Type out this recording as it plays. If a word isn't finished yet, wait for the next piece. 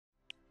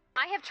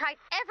I have tried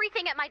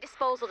everything at my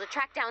disposal to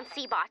track down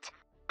Seabot,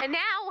 and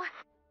now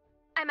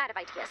I'm out of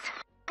ideas.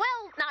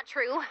 Well, not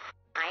true.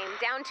 I am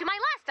down to my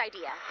last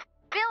idea.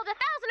 Build 1,000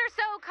 or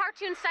so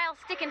cartoon-style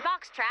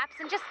stick-and-box traps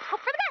and just hope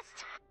for the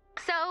best.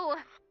 So,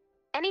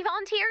 any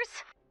volunteers?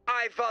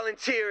 I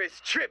volunteer as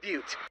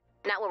tribute.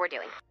 Not what we're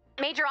doing.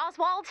 Major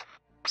Oswald?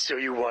 So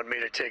you want me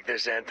to take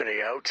this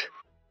Anthony out?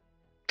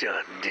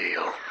 Done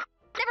deal.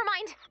 Never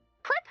mind.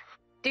 Clip?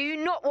 Do you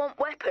not want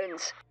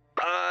weapons?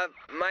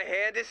 My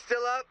hand is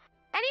still up.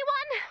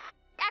 Anyone?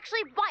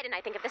 Actually, why didn't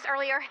I think of this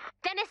earlier?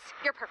 Dennis,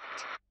 you're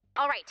perfect.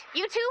 All right,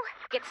 you two,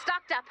 get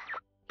stocked up.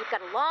 You've got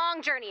a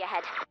long journey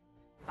ahead.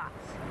 Bots.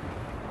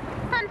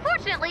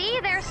 Unfortunately,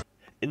 there's...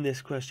 In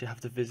this quest, you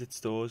have to visit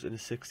stores in a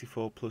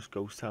 64+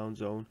 ghost town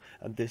zone,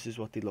 and this is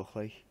what they look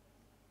like.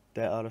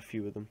 There are a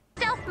few of them.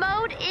 Stealth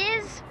mode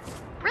is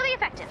really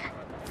effective.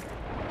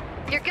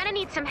 You're gonna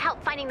need some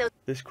help finding those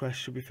This quest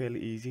should be fairly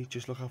easy,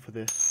 just look out for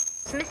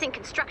this. missing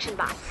construction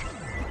bots.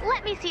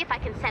 Let me see if I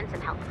can send some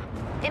help.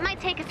 It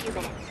might take a few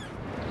minutes.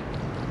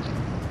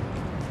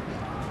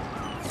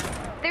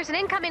 There's an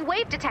incoming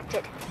wave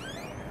detected.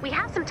 We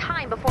have some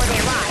time before they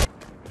arrive.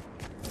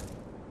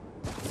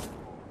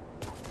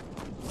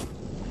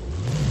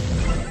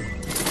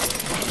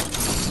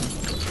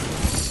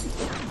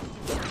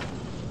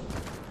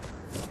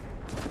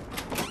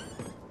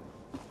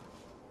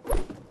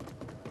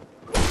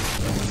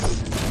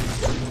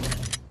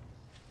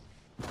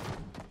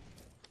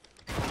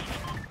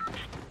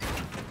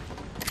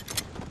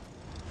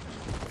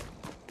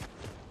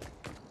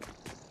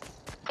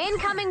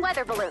 Incoming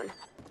weather balloon.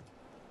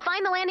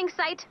 Find the landing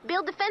site,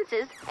 build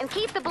defenses, and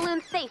keep the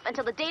balloon safe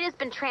until the data's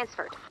been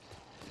transferred.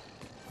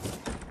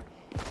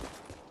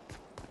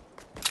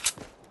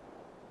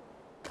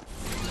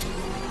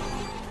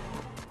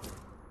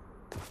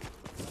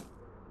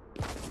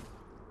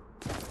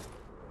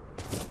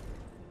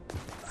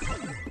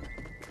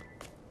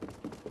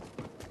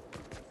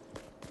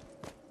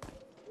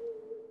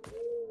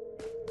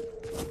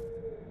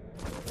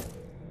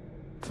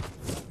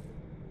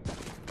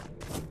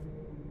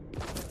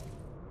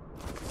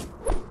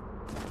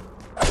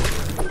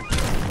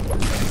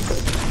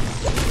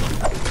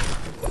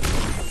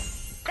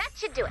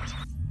 Should do it.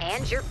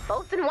 And you're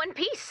both in one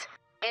piece.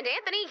 And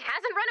Anthony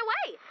hasn't run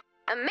away.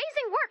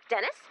 Amazing work,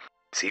 Dennis.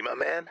 See, my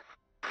man?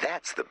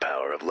 That's the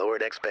power of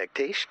lowered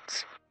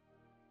expectations.